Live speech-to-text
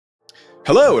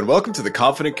Hello and welcome to The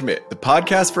Confident Commit, the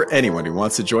podcast for anyone who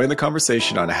wants to join the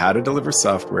conversation on how to deliver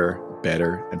software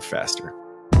better and faster.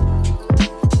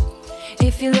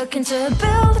 If you're looking to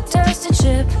build a trusted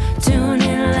ship, tune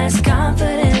in, let's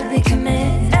confidently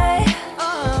commit.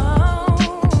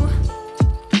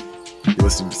 You're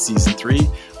listening to Season 3.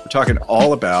 We're talking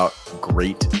all about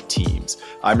great teams.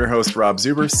 I'm your host, Rob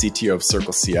Zuber, CTO of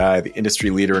CircleCI, the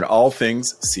industry leader in all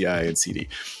things CI and CD.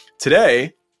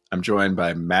 Today, I'm joined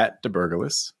by Matt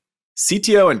DeBergalis,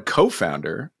 CTO and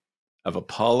co-founder of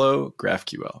Apollo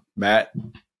GraphQL. Matt,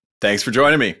 thanks for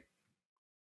joining me.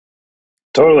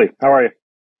 Totally. How are you?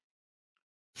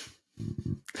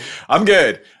 I'm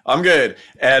good.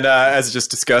 And as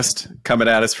just discussed, coming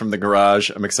at us from the garage,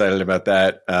 I'm excited about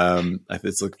that.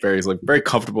 It's very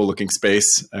comfortable looking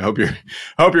space. I hope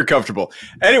you're comfortable.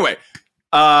 Anyway,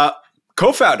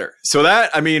 co-founder. So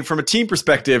that, from a team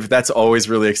perspective, that's always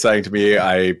really exciting to me.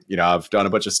 I've done a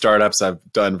bunch of startups. I've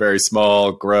done very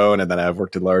small, grown, and then I've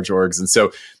worked in large orgs. And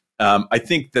so I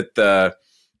think that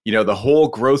the whole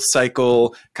growth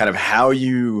cycle, kind of how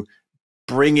you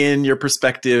bring in your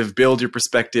perspective, build your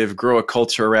perspective, grow a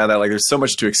culture around that. Like there's so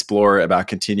much to explore about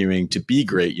continuing to be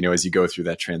great, as you go through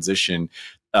that transition.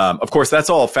 Of course, that's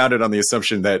all founded on the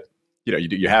assumption that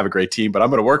you have a great team, but I'm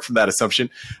going to work from that assumption,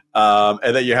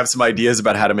 and that you have some ideas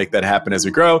about how to make that happen as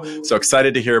we grow. So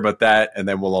excited to hear about that. And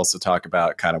then we'll also talk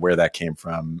about kind of where that came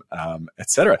from, et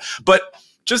cetera. But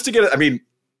just to get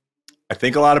I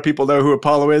think a lot of people know who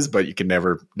Apollo is, but you can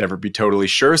never be totally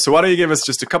sure. So why don't you give us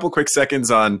just a couple quick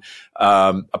seconds on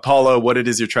Apollo, what it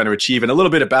is you're trying to achieve, and a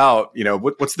little bit about,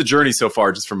 what's the journey so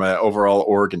far, just from an overall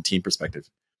org and team perspective.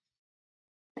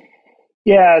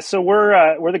 Yeah, so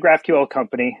we're the GraphQL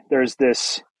company. There's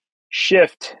this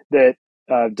shift that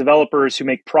developers who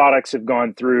make products have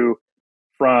gone through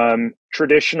from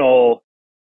traditional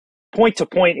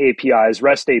point-to-point APIs,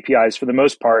 REST APIs for the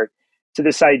most part, to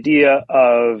this idea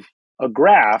of a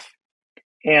graph.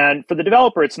 And for the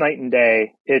developer, it's night and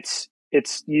day. It's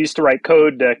used to write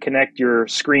code to connect your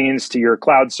screens to your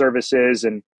cloud services.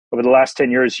 And over the last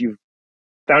 10 years, you've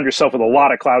found yourself with a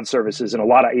lot of cloud services and a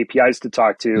lot of APIs to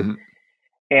talk to. Mm-hmm.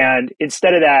 And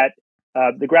instead of that,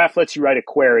 the graph lets you write a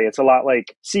query. It's a lot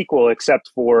like SQL,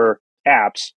 except for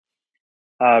apps.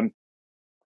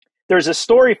 There's a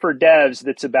story for devs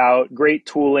that's about great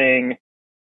tooling,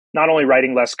 not only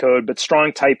writing less code, but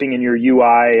strong typing in your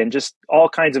UI and just all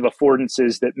kinds of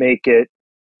affordances that make it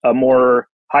a more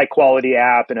high quality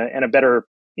app and a better,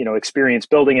 experience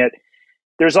building it.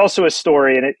 There's also a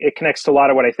story, and it connects to a lot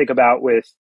of what I think about with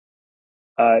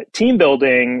team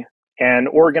building and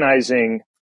organizing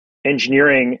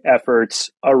engineering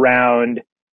efforts around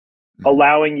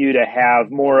allowing you to have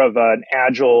more of an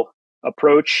agile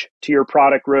approach to your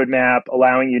product roadmap,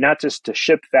 allowing you not just to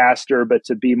ship faster, but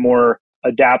to be more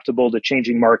adaptable to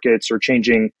changing markets or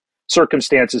changing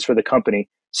circumstances for the company.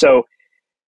 So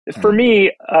for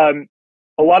me, a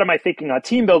lot of my thinking on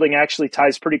team building actually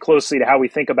ties pretty closely to how we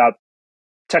think about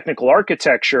technical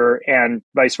architecture and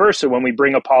vice versa when we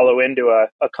bring Apollo into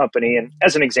a company. And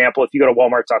as an example, if you go to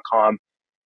walmart.com,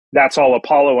 that's all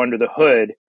Apollo under the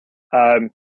hood.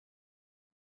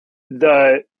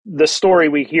 The story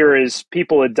we hear is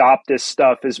people adopt this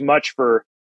stuff as much for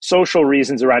social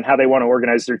reasons around how they want to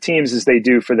organize their teams as they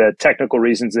do for the technical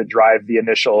reasons that drive the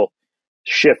initial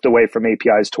shift away from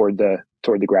APIs toward the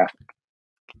graph.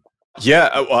 Yeah,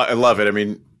 I love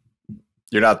it.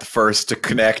 You're not the first to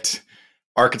connect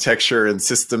architecture and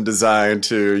system design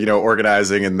to,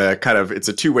 organizing, and it's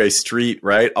a two-way street,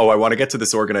 right? Oh, I want to get to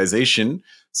this organization,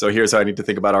 so here's how I need to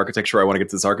think about architecture. I want to get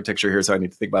to this architecture, here's how I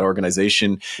need to think about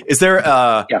organization. Is there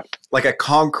like a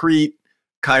concrete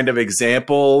kind of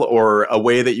example or a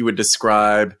way that you would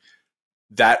describe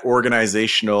that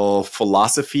organizational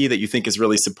philosophy that you think is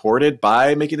really supported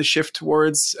by making the shift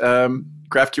towards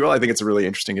GraphQL? I think it's a really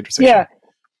interesting intersection. Yeah.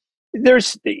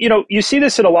 There's, you see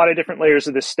this in a lot of different layers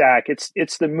of the stack.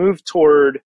 It's the move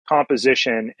toward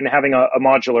composition and having a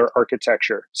modular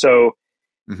architecture. So,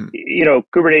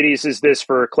 Kubernetes is this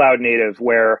for cloud native,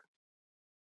 where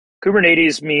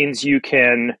Kubernetes means you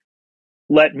can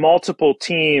let multiple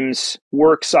teams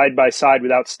work side by side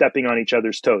without stepping on each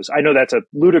other's toes. I know that's a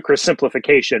ludicrous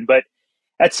simplification, but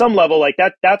at some level, like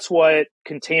that's what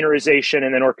containerization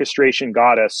and then orchestration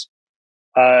got us.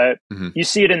 You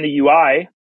see it in the UI.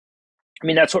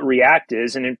 That's what React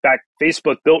is. And in fact,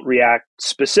 Facebook built React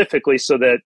specifically so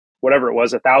that whatever it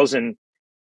was, 1,000,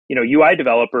 UI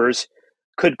developers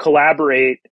could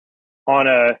collaborate on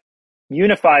a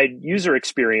unified user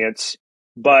experience,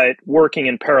 but working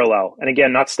in parallel. And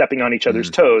again, not stepping on each other's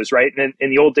toes, right? And in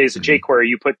the old days of jQuery,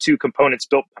 you put two components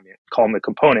built, call them a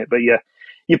component, but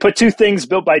you you put two things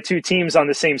built by two teams on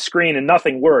the same screen and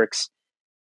nothing works.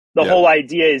 The whole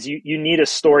idea is you need a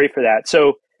story for that.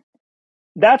 So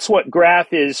that's what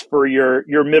Graph is for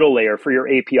your middle layer, for your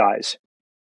APIs.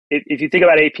 If you think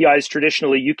about APIs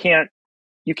traditionally, you can't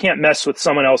mess with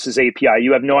someone else's API.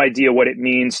 You have no idea what it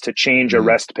means to change a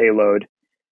REST payload.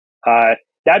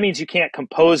 That means you can't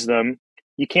compose them.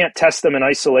 You can't test them in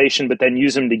isolation, but then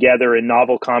use them together in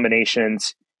novel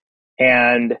combinations.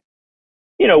 And,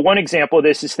 one example of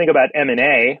this is think about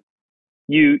M&A.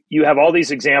 You have all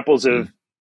these examples of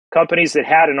companies that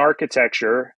had an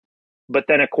architecture, but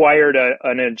then acquired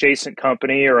an adjacent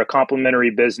company or a complementary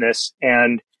business.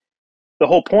 And the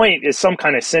whole point is some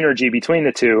kind of synergy between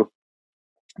the two.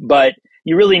 But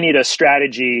you really need a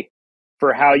strategy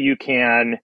for how you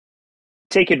can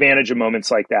take advantage of moments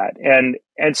like that.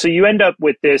 And so you end up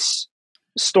with this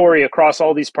story across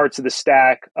all these parts of the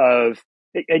stack of,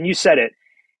 and you said it,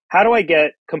 how do I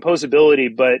get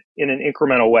composability, but in an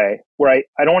incremental way where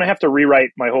I don't want to have to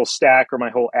rewrite my whole stack or my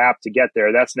whole app to get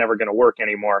there. That's never going to work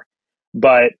anymore.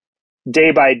 But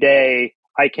day by day,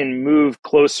 I can move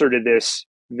closer to this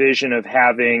vision of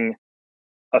having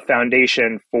a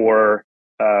foundation for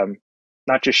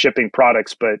not just shipping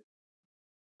products, but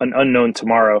an unknown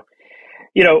tomorrow.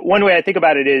 One way I think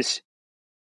about it is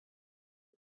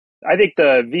I think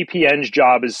the VPN's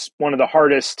job is one of the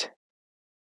hardest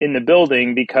in the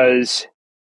building because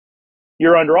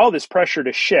you're under all this pressure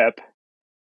to ship,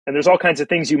 and there's all kinds of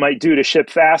things you might do to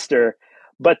ship faster,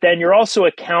 but then you're also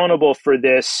accountable for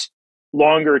this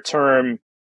longer term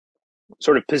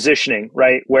sort of positioning,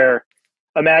 right? Where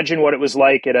imagine what it was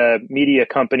like at a media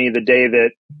company the day that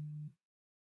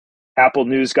Apple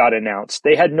News got announced.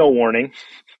 They had no warning.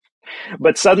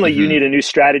 But suddenly you need a new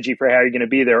strategy for how you're going to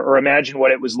be there. Or imagine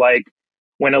what it was like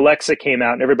when Alexa came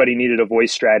out and everybody needed a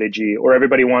voice strategy, or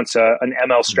everybody wants an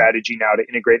ML strategy now to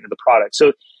integrate into the product.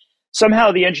 So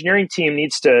somehow the engineering team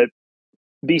needs to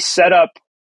be set up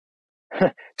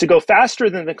to go faster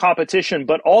than the competition,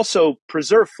 but also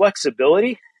preserve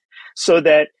flexibility so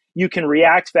that you can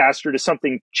react faster to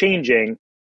something changing.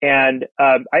 And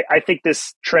I think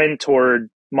this trend toward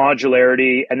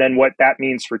modularity and then what that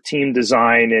means for team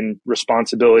design and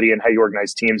responsibility and how you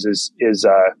organize teams is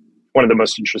one of the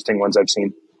most interesting ones I've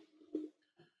seen.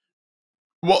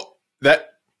 Well, I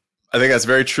think that's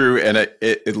very true, and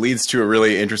it leads to a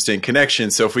really interesting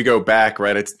connection. So if we go back,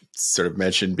 right, it's sort of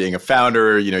mentioned being a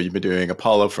founder. You've been doing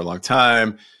Apollo for a long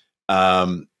time,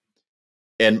 and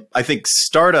I think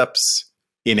startups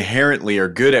inherently are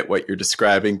good at what you're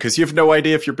describing because you have no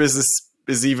idea if your business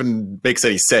even makes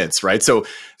any sense, right? So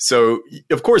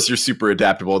of course you're super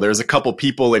adaptable. There's a couple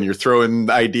people and you're throwing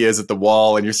ideas at the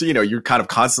wall and you're kind of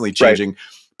constantly changing, right.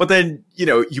 But then,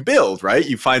 you build, right?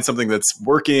 You find something that's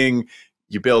working,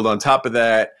 you build on top of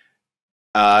that.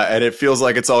 And it feels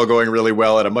like it's all going really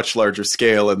well at a much larger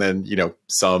scale. And then,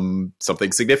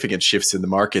 something significant shifts in the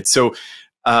market. So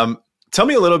tell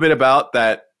me a little bit about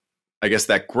that, I guess,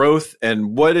 that growth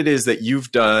and what it is that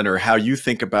you've done or how you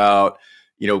think about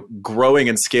growing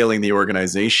and scaling the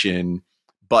organization,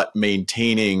 but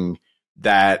maintaining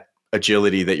that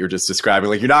agility that you're just describing.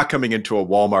 Like, you're not coming into a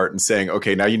Walmart and saying,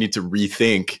 okay, now you need to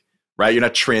rethink, right? You're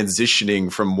not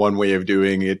transitioning from one way of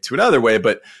doing it to another way,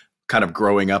 but kind of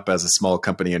growing up as a small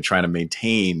company and trying to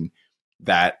maintain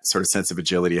that sort of sense of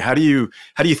agility. How do you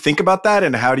think about that?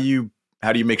 And how do you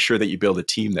make sure that you build a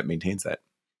team that maintains that?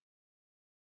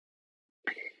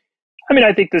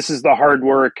 I think this is the hard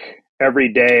work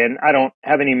every day, and I don't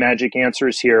have any magic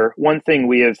answers here. One thing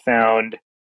we have found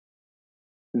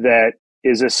that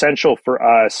is essential for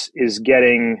us is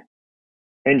getting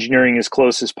engineering as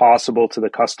close as possible to the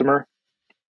customer.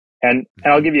 And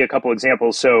I'll give you a couple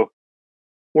examples. So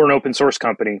we're an open source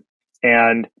company,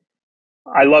 and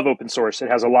I love open source. It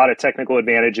has a lot of technical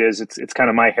advantages. It's kind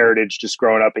of my heritage just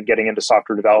growing up and getting into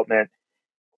software development.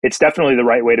 It's definitely the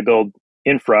right way to build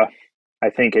infra, I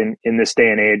think, in this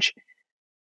day and age.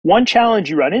 One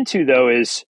challenge you run into, though,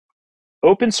 is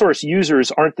open source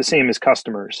users aren't the same as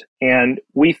customers. And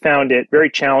we found it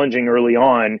very challenging early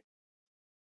on.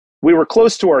 We were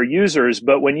close to our users,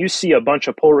 but when you see a bunch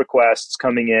of pull requests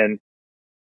coming in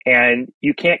and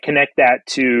you can't connect that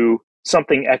to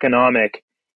something economic,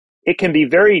 it can be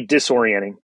very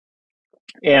disorienting.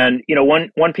 And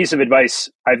one piece of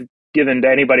advice I've given to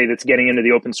anybody that's getting into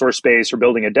the open source space or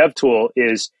building a dev tool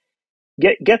is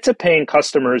get to paying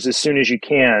customers as soon as you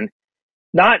can,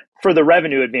 not for the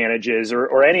revenue advantages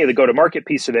or any of the go-to-market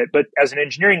piece of it, but as an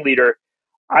engineering leader,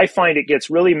 I find it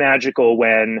gets really magical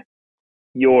when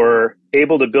you're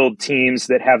able to build teams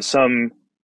that have some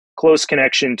close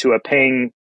connection to a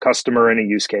paying customer and a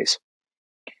use case.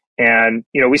 And,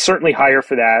 we certainly hire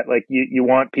for that. Like you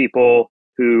want people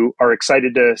who are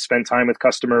excited to spend time with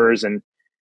customers. And,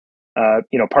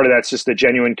 part of that's just the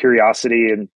genuine curiosity.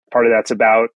 And part of that's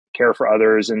about care for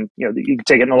others. And, you can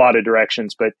take it in a lot of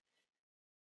directions, but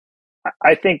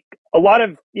I think a lot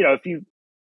of,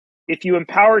 if you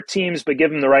empower teams, but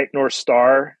give them the right North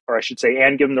Star, or I should say,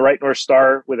 and give them the right North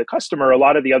Star with a customer, a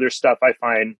lot of the other stuff I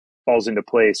find falls into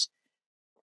place.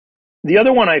 The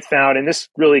other one I found, and this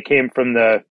really came from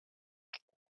the,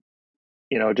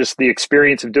 just the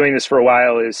experience of doing this for a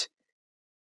while, is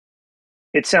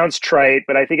it sounds trite,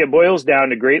 but I think it boils down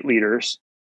to great leaders.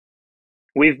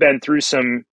 We've been through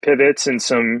some pivots and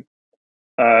some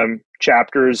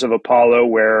chapters of Apollo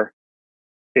where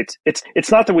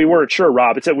it's not that we weren't sure,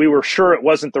 Rob. It's that we were sure it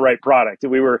wasn't the right product.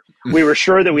 We were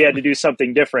sure that we had to do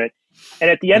something different. And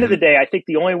at the end of the day, I think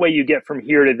the only way you get from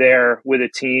here to there with a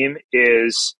team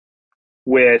is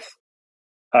with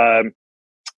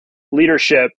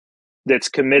leadership that's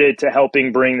committed to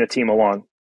helping bring the team along.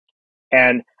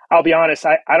 And I'll be honest,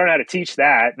 I don't know how to teach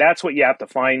that. That's what you have to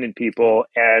find in people.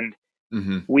 And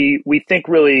we think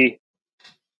really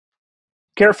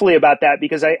carefully about that,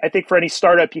 because I think for any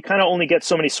startup, you kind of only get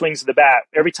so many swings of the bat.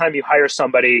 Every time you hire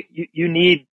somebody, you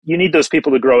need those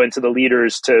people to grow into the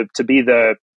leaders, to be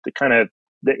the kind of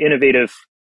the innovative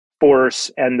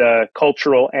force and the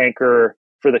cultural anchor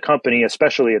for the company,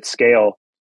 especially at scale.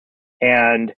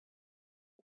 And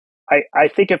I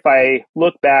think if I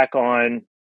look back on,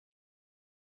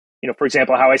 for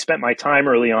example, how I spent my time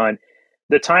early on,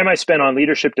 the time I spent on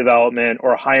leadership development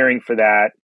or hiring for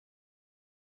that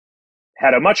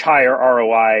had a much higher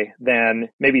ROI than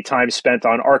maybe time spent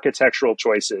on architectural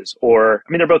choices. Or,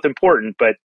 they're both important,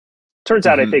 but turns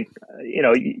out I think,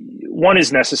 one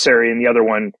is necessary and the other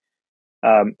one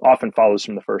often follows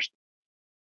from the first.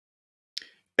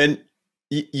 And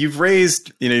you've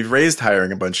raised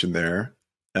hiring a bunch in there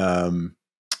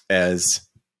as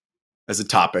a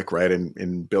topic, right?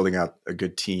 In building out a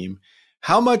good team.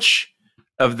 How much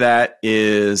of that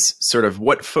is sort of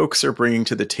what folks are bringing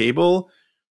to the table?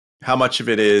 How much of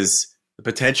it is the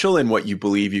potential and what you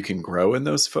believe you can grow in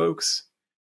those folks?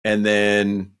 And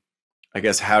then I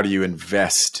guess, how do you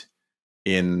invest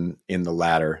in the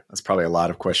latter? That's probably a lot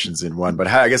of questions in one, but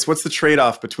I guess what's the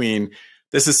trade-off between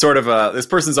this is sort of this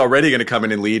person's already going to come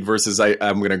in and lead versus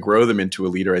I'm going to grow them into a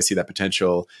leader. I see that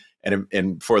potential.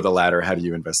 And for the latter, how do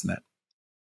you invest in that?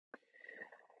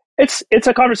 It's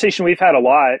a conversation we've had a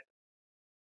lot.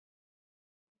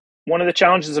 One of the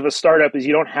challenges of a startup is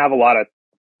you don't have a lot of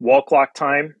wall clock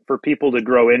time for people to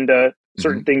grow into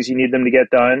certain things you need them to get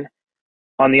done.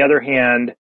 On the other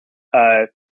hand, a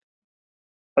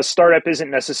startup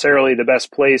isn't necessarily the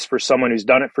best place for someone who's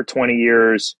done it for 20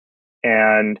 years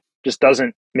and just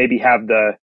doesn't maybe have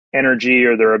the energy,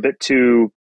 or they're a bit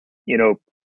too,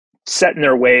 set in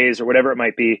their ways or whatever it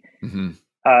might be.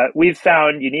 We've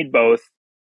found you need both,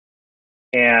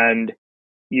 and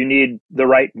you need the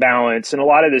right balance. And a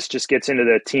lot of this just gets into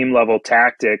the team level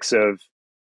tactics of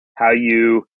how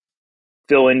you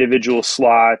fill individual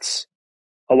slots.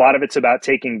 A lot of it's about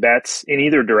taking bets in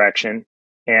either direction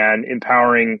and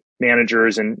empowering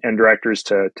managers and directors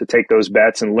to take those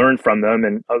bets and learn from them.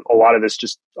 And a lot of this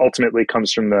just ultimately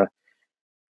comes from the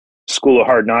school of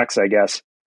hard knocks, I guess.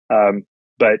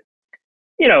 But,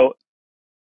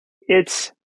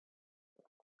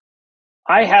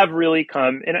 I have really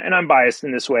come, and I'm biased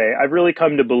in this way, I've really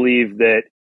come to believe that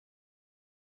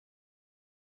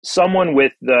someone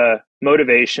with the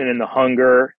motivation and the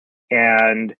hunger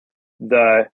and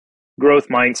the growth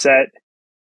mindset,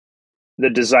 the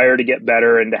desire to get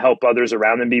better and to help others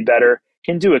around them be better,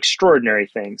 can do extraordinary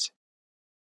things.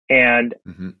 And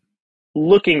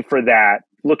looking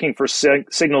for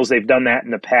signals they've done that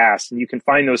in the past. And you can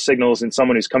find those signals in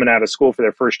someone who's coming out of school for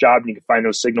their first job, and you can find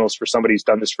those signals for somebody who's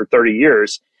done this for 30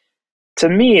 years. To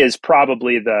me, is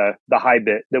probably the high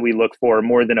bit that we look for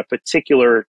more than a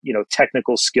particular,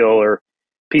 technical skill or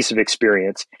piece of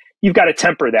experience. You've got to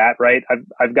temper that, right?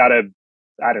 I've got to,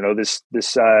 I don't know,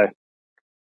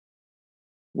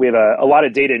 we have a lot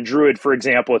of data in Druid, for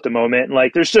example, at the moment.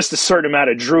 And there's just a certain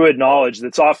amount of Druid knowledge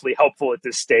that's awfully helpful at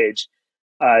this stage.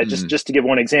 Just to give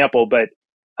one example, but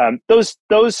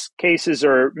those cases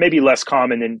are maybe less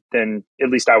common than at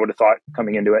least I would have thought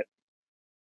coming into it.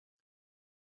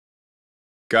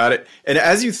 Got it. And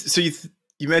as you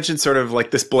mentioned sort of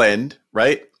like this blend,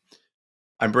 right?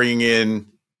 I'm bringing in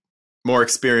more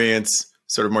experience,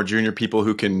 sort of more junior people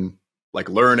who can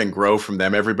learn and grow from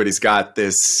them. Everybody's got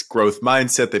this growth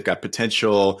mindset. They've got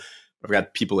potential. I've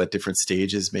got people at different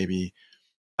stages, maybe.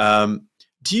 Do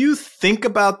you think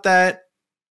about that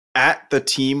at the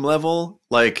team level?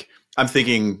 I'm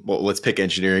thinking, well, let's pick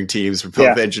engineering teams. We're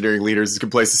both engineering leaders is a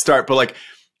good place to start. But like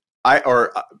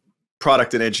or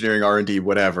product and engineering, R&D,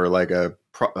 whatever, like a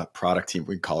product team,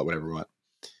 we can call it whatever we want.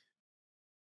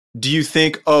 Do you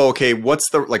think, oh, okay, what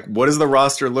does the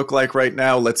roster look like right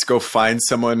now? Let's go find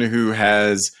someone who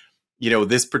has,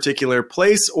 this particular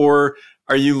place, or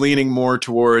are you leaning more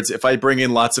towards, if I bring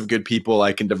in lots of good people,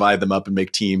 I can divide them up and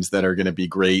make teams that are going to be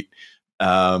great,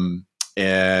 and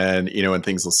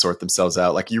things will sort themselves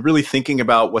out? Like, you're really thinking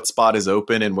about what spot is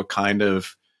open and what kind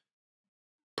of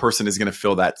person is going to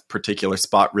fill that particular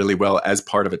spot really well as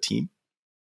part of a team?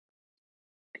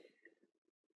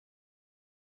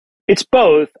 It's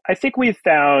both. I think we've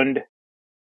found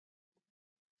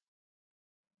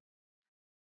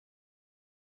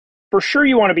for sure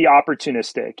you want to be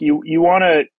opportunistic. You want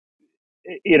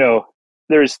to,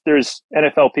 there's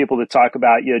NFL people that talk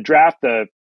about you draft the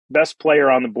best player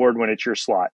on the board when it's your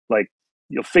slot. Like,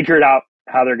 you'll figure it out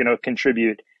how they're going to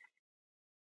contribute.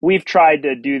 We've tried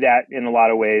to do that in a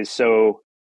lot of ways. So,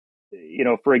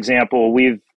 for example,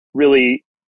 we've really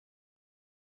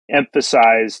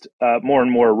emphasized more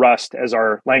and more Rust as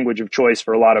our language of choice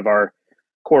for a lot of our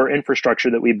core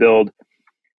infrastructure that we build.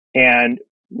 And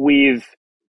we've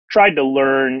tried to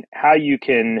learn how you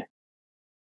can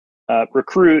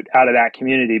recruit out of that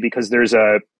community, because there's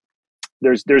a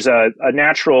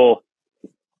natural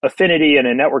affinity and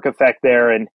a network effect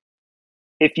there. And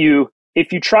if you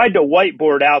tried to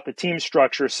whiteboard out the team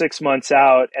structure 6 months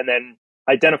out and then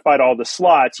identified all the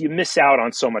slots, you miss out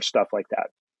on so much stuff like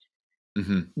that.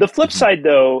 Mm-hmm. The flip side,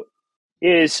 though,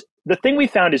 is the thing we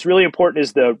found is really important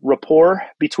is the rapport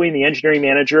between the engineering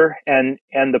manager and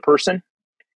the person.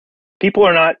 People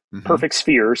are not perfect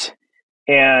spheres,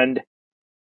 and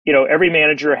every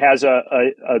manager has a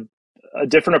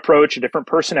different approach, a different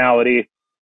personality,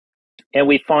 and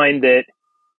we find that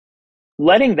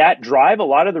letting that drive a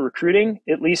lot of the recruiting,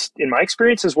 at least in my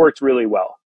experience, has worked really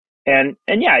well. And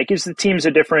yeah, it gives the teams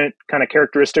a different kind of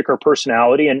characteristic or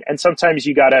personality, and sometimes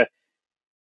you got to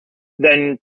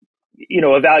then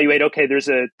evaluate, okay, there's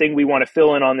a thing we want to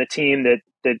fill in on the team that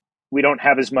we don't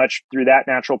have as much through that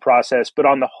natural process. But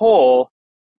on the whole,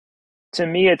 to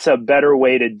me, it's a better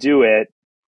way to do it.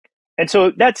 And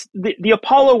so that's the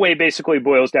Apollo way basically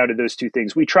boils down to those two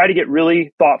things. We try to get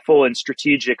really thoughtful and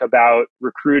strategic about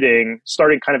recruiting,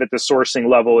 starting kind of at the sourcing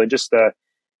level and just the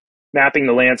mapping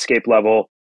the landscape level,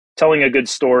 telling a good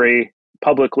story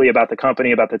publicly about the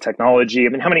company, about the technology. I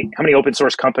mean, how many open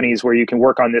source companies where you can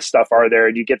work on this stuff are there,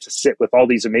 and you get to sit with all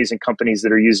these amazing companies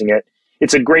that are using it?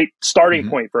 It's a great starting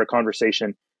point for a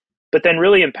conversation. But then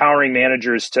really empowering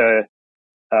managers to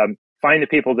find the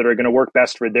people that are going to work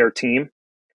best for their team,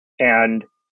 and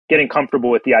getting comfortable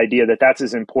with the idea that that's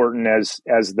as important as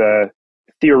the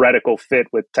theoretical fit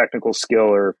with technical skill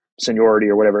or seniority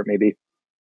or whatever it may be.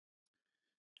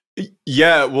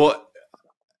 Yeah, well,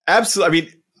 absolutely. I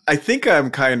mean, I think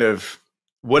I'm kind of,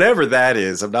 whatever that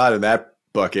is, I'm not in that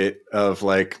bucket of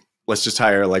like, let's just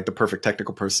hire like the perfect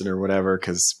technical person or whatever.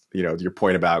 Cause your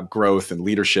point about growth and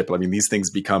leadership, I mean, these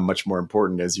things become much more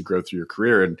important as you grow through your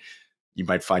career, and you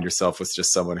might find yourself with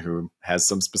just someone who has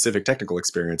some specific technical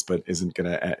experience, but isn't going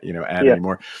to, add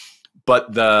anymore.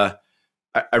 But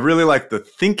I really like the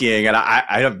thinking, and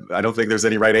I don't think there's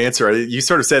any right answer. You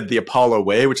sort of said the Apollo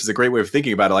way, which is a great way of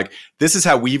thinking about it. Like, this is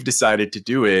how we've decided to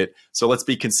do it. So let's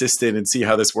be consistent and see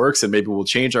how this works. And maybe we'll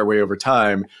change our way over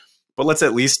time, but let's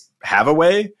at least have a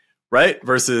way, right?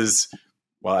 Versus,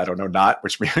 well, I don't know, not,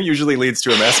 which usually leads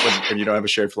to a mess when you don't have a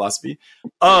shared philosophy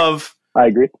of, I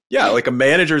agree. Yeah, like a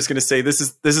manager is going to say, this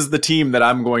is the team that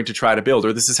I'm going to try to build,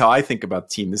 or this is how I think about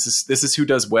the team. This is who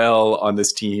does well on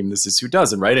this team. This is who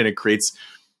doesn't, right? And it creates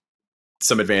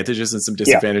some advantages and some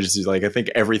disadvantages. Yeah. Like, I think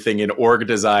everything in org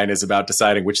design is about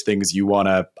deciding which things you want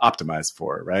to optimize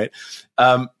for, right?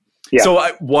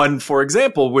 So one, for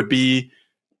example, would be,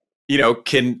 what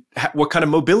kind of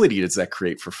mobility does that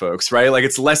create for folks, right? Like,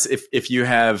 it's less if you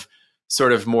have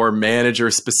sort of more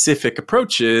manager specific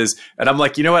approaches. And I'm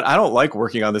like, you know what? I don't like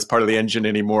working on this part of the engine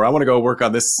anymore. I want to go work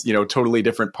on this, totally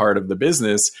different part of the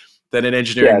business. Then an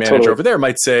engineering manager over there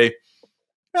might say,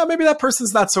 well, maybe that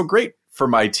person's not so great for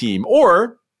my team.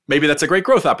 Or maybe that's a great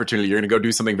growth opportunity. You're going to go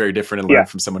do something very different and learn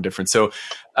from someone different. So,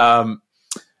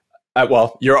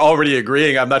 well, you're already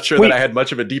agreeing. I'm not sure that I had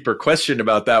much of a deeper question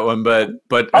about that one, but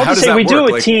I'll how just does say that we work? do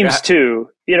it with teams too.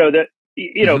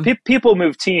 People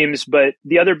move teams, but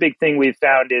the other big thing we've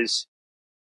found is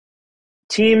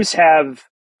teams have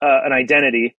an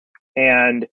identity,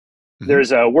 and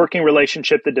there's a working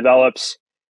relationship that develops.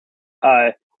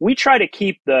 We try to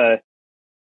keep the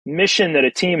mission that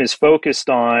a team is focused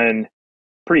on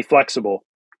pretty flexible.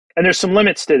 And there's some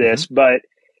limits to this, but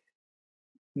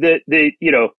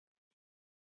the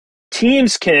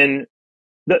teams can,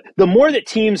 the more that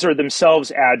teams are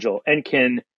themselves agile and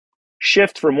can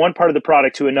shift from one part of the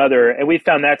product to another, and we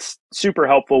found that's super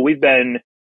helpful. We've been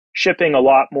shipping a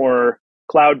lot more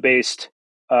cloud-based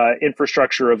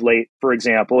infrastructure of late, for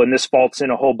example, and this faults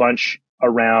in a whole bunch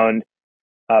around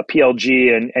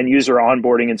PLG and user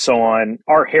onboarding and so on.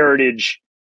 Our heritage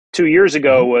 2 years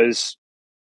ago was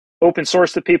open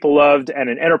source that people loved and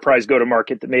an enterprise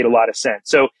go-to-market that made a lot of sense.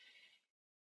 So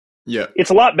Yeah.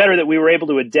 it's a lot better that we were able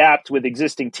to adapt with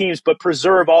existing teams, but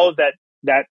preserve all of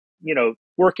that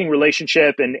working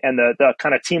relationship and the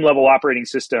kind of team level operating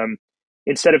system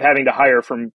instead of having to hire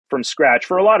from scratch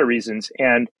for a lot of reasons.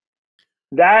 And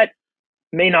that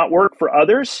may not work for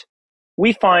others.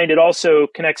 We find it also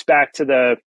connects back to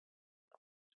the,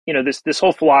 this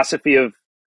whole philosophy of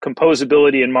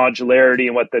composability and modularity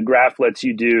and what the graph lets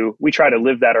you do. We try to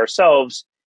live that ourselves.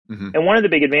 Mm-hmm. And one of the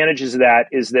big advantages of that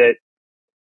is that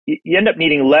you end up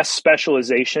needing less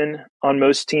specialization on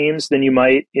most teams than you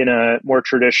might in a more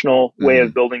traditional way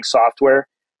of building software.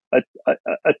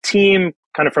 A team,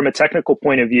 kind of from a technical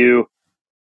point of view,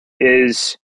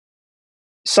 is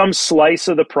some slice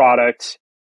of the product.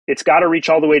 It's got to reach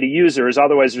all the way to users.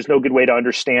 Otherwise, there's no good way to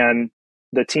understand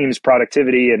the team's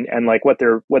productivity and like what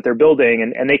they're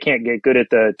building. And they can't get good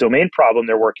at the domain problem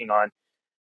they're working on.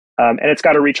 And it's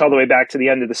got to reach all the way back to the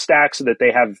end of the stack so that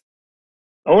they have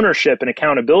ownership and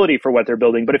accountability for what they're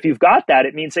building. But if you've got that,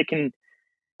 it means they can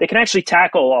actually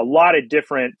tackle a lot of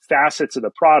different facets of the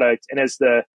product. And as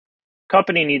the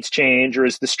company needs change or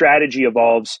as the strategy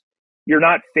evolves, you're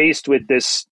not faced with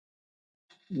this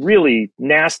really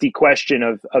nasty question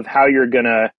of how you're going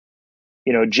to,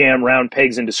 jam round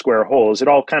pegs into square holes. It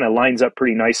all kind of lines up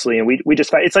pretty nicely. And we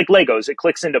just, it's like Legos. It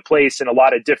clicks into place in a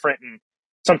lot of different and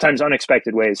sometimes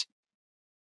unexpected ways.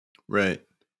 Right.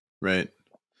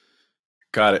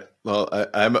 Got it. Well,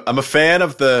 I'm a fan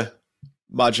of the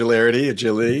modularity,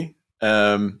 agility,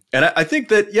 and I think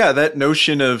that that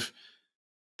notion of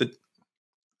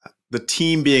the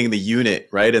team being the unit,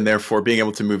 right, and therefore being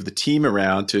able to move the team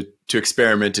around to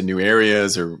experiment in new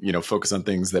areas or focus on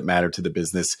things that matter to the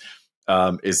business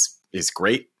is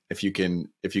great. If you can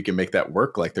make that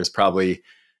work, like there's probably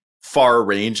far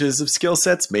ranges of skill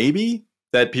sets, maybe.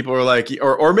 That people are like,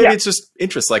 or maybe it's just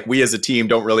interest. Like we as a team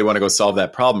don't really want to go solve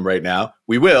that problem right now.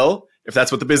 We will if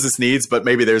that's what the business needs, but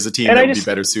maybe there's a team that would be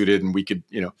better suited and we could,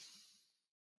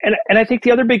 And I think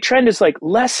the other big trend is like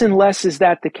less and less is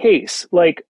that the case.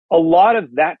 Like a lot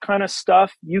of that kind of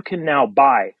stuff you can now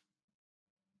buy.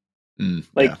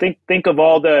 Think of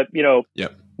all the,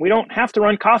 we don't have to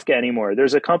run Kafka anymore.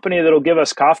 There's a company that'll give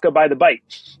us Kafka by the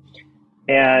byte.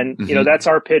 And, that's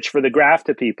our pitch for the graph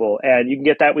to people. And you can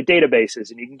get that with databases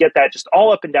and you can get that just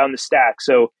all up and down the stack.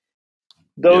 So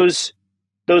those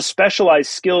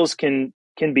specialized skills can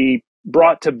be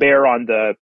brought to bear on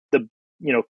the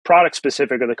product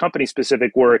specific or the company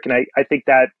specific work. And I think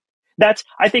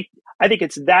I think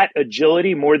it's that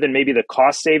agility more than maybe the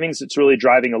cost savings that's really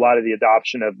driving a lot of the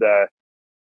adoption of the,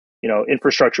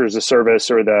 infrastructure as a service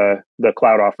or the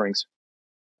cloud offerings.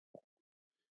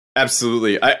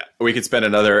 Absolutely. We could spend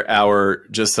another hour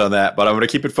just on that, but I'm going to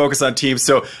keep it focused on teams.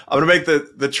 So I'm going to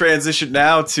make the transition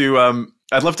now to,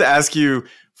 I'd love to ask you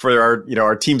for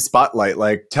our team spotlight.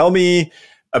 Like, tell me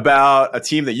about a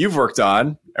team that you've worked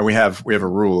on, and we have a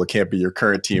rule. It can't be your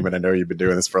current team. And I know you've been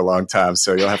doing this for a long time,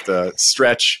 so you'll have to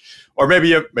stretch, or maybe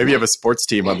you have a sports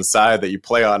team on the side that you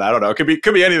play on. I don't know. It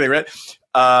could be anything, right?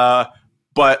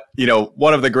 But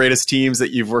one of the greatest teams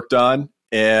that you've worked on.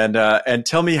 And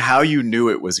tell me how you knew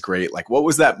it was great. Like, what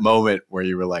was that moment where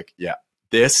you were like, yeah,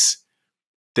 this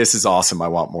is awesome. I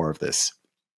want more of this.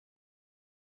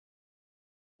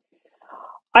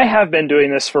 I have been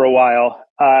doing this for a while.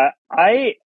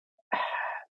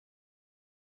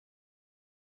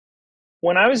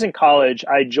 When I was in college,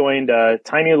 I joined a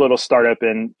tiny little startup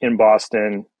in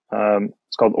Boston.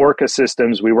 It's called Orca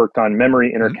Systems. We worked on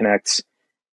memory interconnects.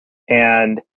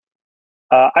 And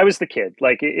I was the kid.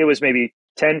 Like it was maybe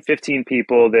 10, 15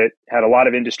 people that had a lot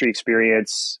of industry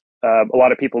experience, a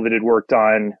lot of people that had worked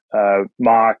on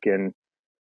mock and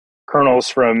kernels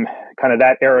from kind of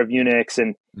that era of Unix.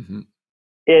 And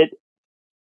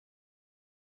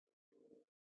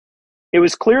it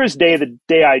was clear as day the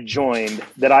day I joined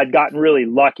that I'd gotten really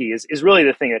lucky is really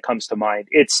the thing that comes to mind.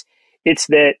 It's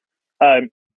that I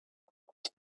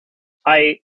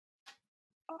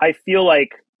feel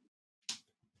like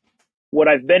what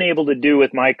I've been able to do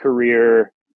with my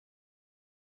career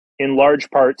in large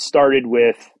part started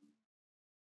with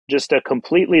just a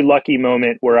completely lucky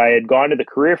moment where I had gone to the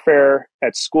career fair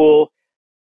at school.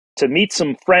 to meet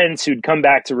some friends who'd come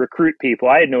back to recruit people.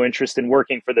 I had no interest in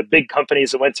working for the big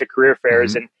companies that went to career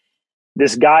fairs. And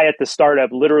this guy at the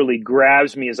startup literally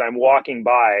grabs me as I'm walking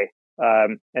by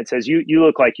and says, you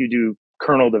look like you do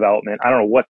kernel development. I don't know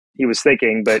what he was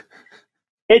thinking, but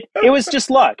it was just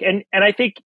luck. And I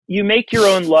think you make your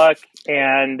own luck.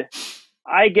 And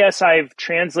I guess I've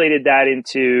translated that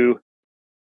into,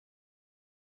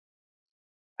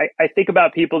 I think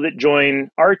about people that join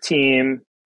our team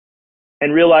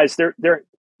and realize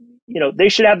they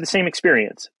should have the same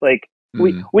experience. Like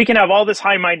we can have all this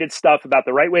high-minded stuff about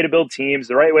the right way to build teams,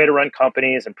 the right way to run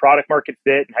companies and product market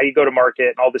fit and how you go to market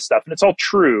and all this stuff. And it's all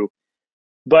true,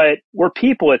 but we're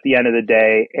people at the end of the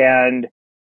day. And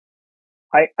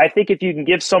I think if you can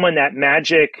give someone that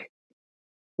magic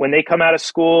when they come out of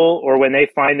school or when they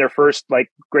find their first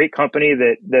like great company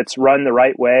that's run the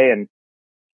right way and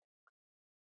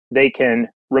they can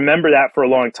remember that for a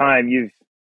long time, you've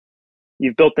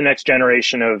built the next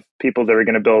generation of people that are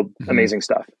going to build amazing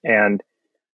stuff. And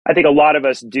I think a lot of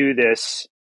us do this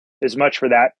as much for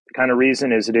that kind of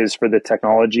reason as it is for the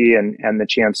technology and the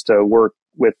chance to work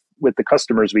with the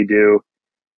customers we do.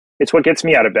 It's what gets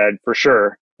me out of bed for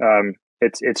sure.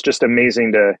 It's just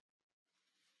amazing to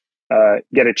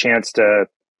get a chance to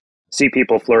see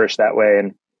people flourish that way.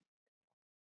 And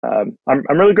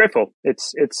I'm really grateful.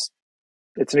 It's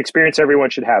an experience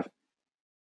everyone should have.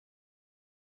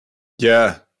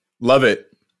 Yeah. Love it.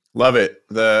 Love it.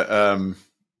 The,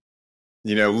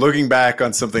 looking back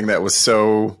on something that was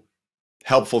so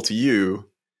helpful to you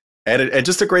and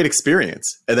just a great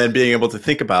experience. And then being able to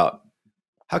think about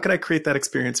how can I create that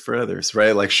experience for others,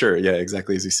 right? Like, sure. Yeah,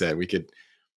 exactly. As you said, we could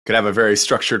have a very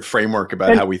structured framework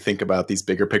about how we think about these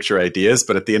bigger picture ideas.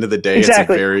 But at the end of the day,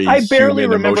 exactly. It's a very I barely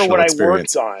human, remember what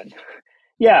experience. I worked on.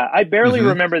 Yeah, I barely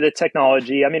remember the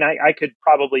technology. I mean, I could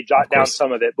probably jot down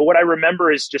some of it, but what I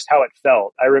remember is just how it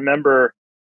felt. I remember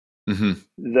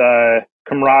the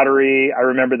camaraderie. I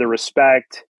remember the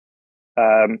respect,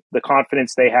 the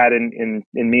confidence they had in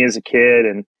me as a kid.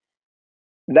 And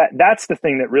that's the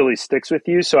thing that really sticks with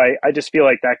you. So I just feel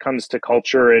like that comes to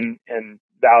culture and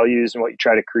values and what you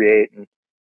try to create. And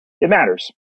it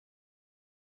matters.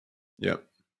 Yep.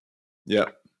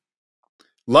 Yep.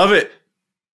 Love it.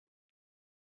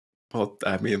 Well,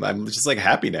 I mean, I'm just like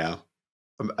happy now.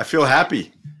 I feel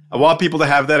happy. I want people to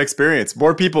have that experience.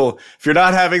 More people, if you're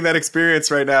not having that experience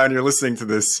right now and you're listening to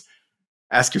this,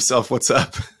 ask yourself what's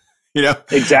up.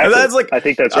 Exactly. That's like, I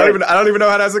think that's right. I don't even know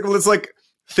how to ask it. It's like,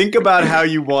 think about how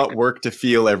you want work to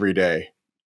feel every day.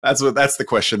 That's the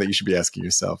question that you should be asking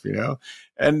yourself,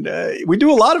 And we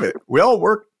do a lot of it. We all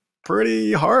work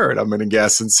pretty hard, I'm going to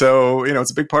guess. And so,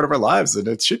 it's a big part of our lives and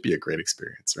it should be a great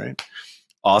experience, right?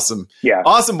 Awesome. Yeah.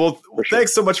 Awesome. Well,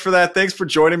 thanks so much for that. Thanks for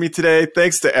joining me today.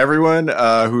 Thanks to everyone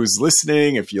who's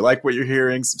listening. If you like what you're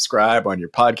hearing, subscribe on your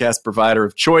podcast provider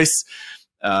of choice.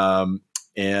 And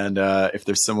if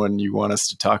there's someone you want us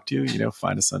to talk to,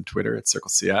 find us on Twitter at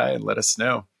CircleCI and let us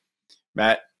know.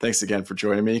 Matt, thanks again for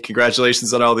joining me.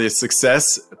 Congratulations on all the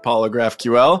success at Apollo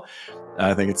GraphQL.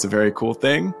 I think it's a very cool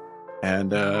thing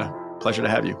and pleasure to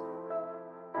have you.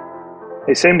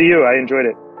 Hey, same to you. I enjoyed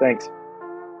it. Thanks.